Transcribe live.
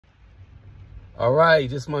All right,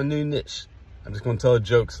 just my new niche. I'm just gonna tell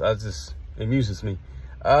jokes. It amuses me.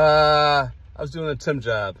 I was doing a temp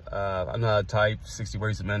job. I know how to type 60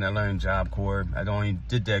 words a minute. I learned Job Corps. I only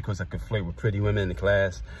did that because I could flirt with pretty women in the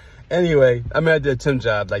class. Anyway, I did a temp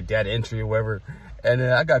job like data entry or whatever. And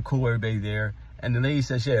I got cool with everybody there. And the lady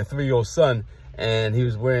said she had a 3-year-old son, and he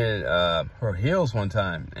was wearing her heels one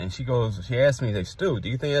time. And she asked me, like, Stu, do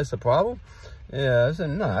you think that's a problem? Yeah, I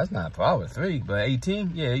said, no, that's not a problem. 3, but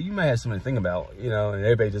 18, yeah, you might have something to think about, you know. And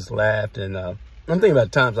everybody just laughed. And I'm thinking about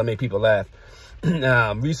the times I made people laugh.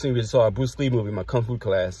 Recently we saw a Bruce Lee movie in my Kung Fu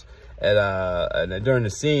class. And during the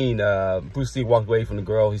scene, Bruce Lee walked away from the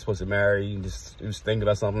girl he's supposed to marry. He was thinking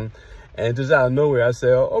about something. And just out of nowhere, I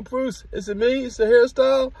said, oh, Bruce, is it me? It's the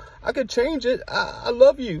hairstyle? I could change it. I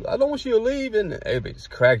love you. I don't want you to leave. And everybody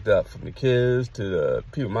just cracked up, from the kids to the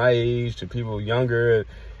people my age to people younger.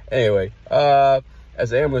 Anyway,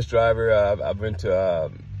 as an ambulance driver, I went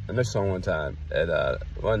to a nursing home one time. And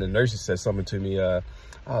one of the nurses said something to me. Oh,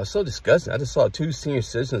 it's so disgusting. I just saw 2 senior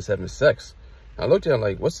citizens having sex. I looked at him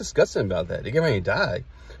like, what's disgusting about that? They get ready to die.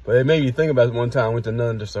 But it made me think about it. One time I went to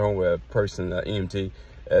another nursing home with a person, EMT,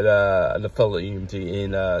 and a fellow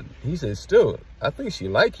EMT, and he said, Stu, I think she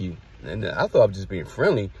like you. And I thought I was just being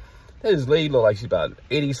friendly. This lady looked like she's about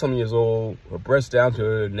 80-something years old, her breasts down to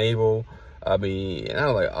her navel. I mean, and I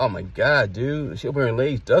was like, oh my God, dude. She opened her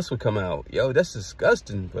legs, dust would come out. Yo, that's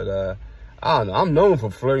disgusting. But I don't know. I'm known for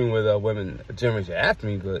flirting with women a generation after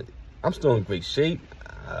me, but I'm still in great shape.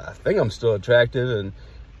 I think I'm still attractive, and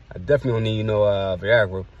I definitely don't need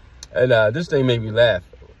Viagra. And this thing made me laugh.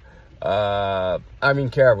 Irene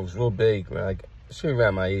Cara was real big, like she was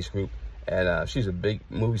around my age group, and she's a big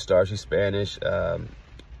movie star. She's Spanish.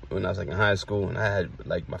 When I was like in high school, and I had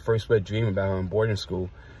like my first wet dream about her in boarding school,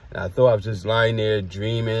 and I thought I was just lying there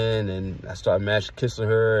dreaming, and I started kissing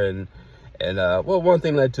her, and well, one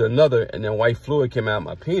thing led to another, and then white fluid came out of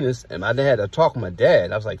my penis, and I had to talk with my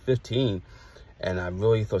dad. I was like 15. And I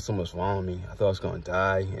really thought something was wrong with me. I thought I was going to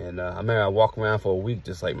die. And I remember I walked around for a week,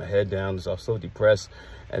 just like my head down. I was so depressed.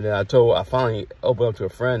 And then I finally opened up to a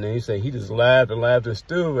friend, and he said, he just laughed and laughed. And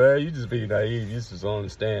Stu, man, you just being naive. You just don't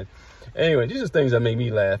understand. Anyway, these are things that made me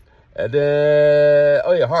laugh. And then,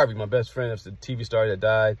 oh yeah, Harvey, my best friend, that's the TV star that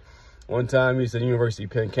died. One time he was at the University of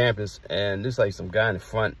Penn campus, and there's like some guy in the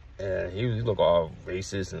front, and he looked all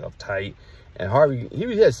racist and uptight. And Harvey,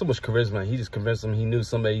 he had so much charisma. He just convinced him he knew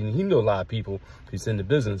somebody. He knew a lot of people. He's in the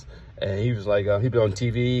business. And he was like, he'd been on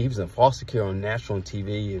TV. He was in foster care on national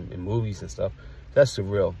TV and movies and stuff. That's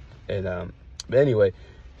surreal. And but anyway,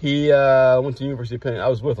 he went to the University of Penn. I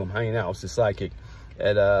was with him, hanging out. I was his sidekick.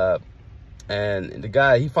 And the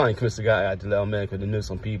guy, he finally convinced the guy to let him in because he knew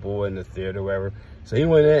some people in the theater or whatever. So he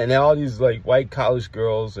went in, and all these like white college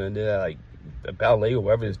girls, and they're like a ballet or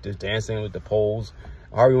whatever, just dancing with the poles.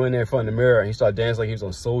 Harvey went there in front of the mirror, and he started dancing like he was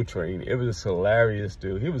on Soul Train. It was just hilarious,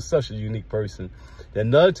 dude. He was such a unique person. Then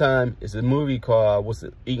another time, it's a movie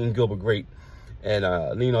called, Eating Gilbert Grape. And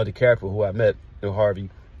Leonardo DiCaprio, who I met, Harvey,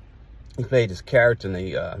 he played this character, and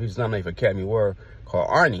he was nominated for Academy Award, called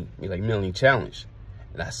Arnie. He's like mentally challenged.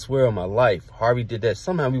 And I swear on my life, Harvey did that.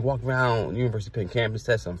 Somehow we walked around the University of Penn campus,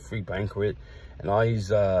 had some free banquet, and all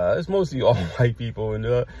these, it's mostly all white people, and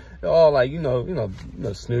they're all like, you know,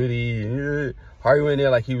 snooty, and Harvey went there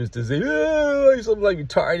like he was diseased, something like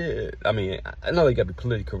retarded. I mean, I know they got to be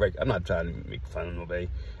politically correct. I'm not trying to make fun of nobody.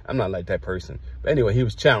 I'm not like that person. But anyway, he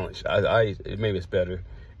was challenged. Maybe it's better.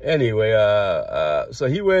 Anyway, so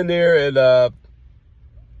he went there,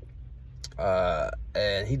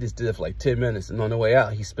 and he just did it for like 10 minutes. And on the way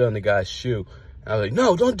out, he spilled in the guy's shoe. And I was like,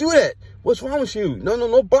 no, don't do that. What's wrong with you?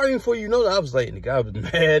 No bargaining for you. No, I was like, and the guy was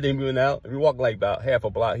mad, and we went out. And we walked like about half a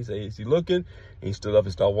block. He said, is he looking? And he stood up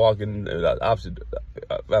and started walking opposite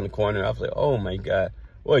around the corner. I was like, oh my God,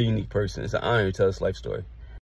 what a unique person. It's an honor to tell this life story.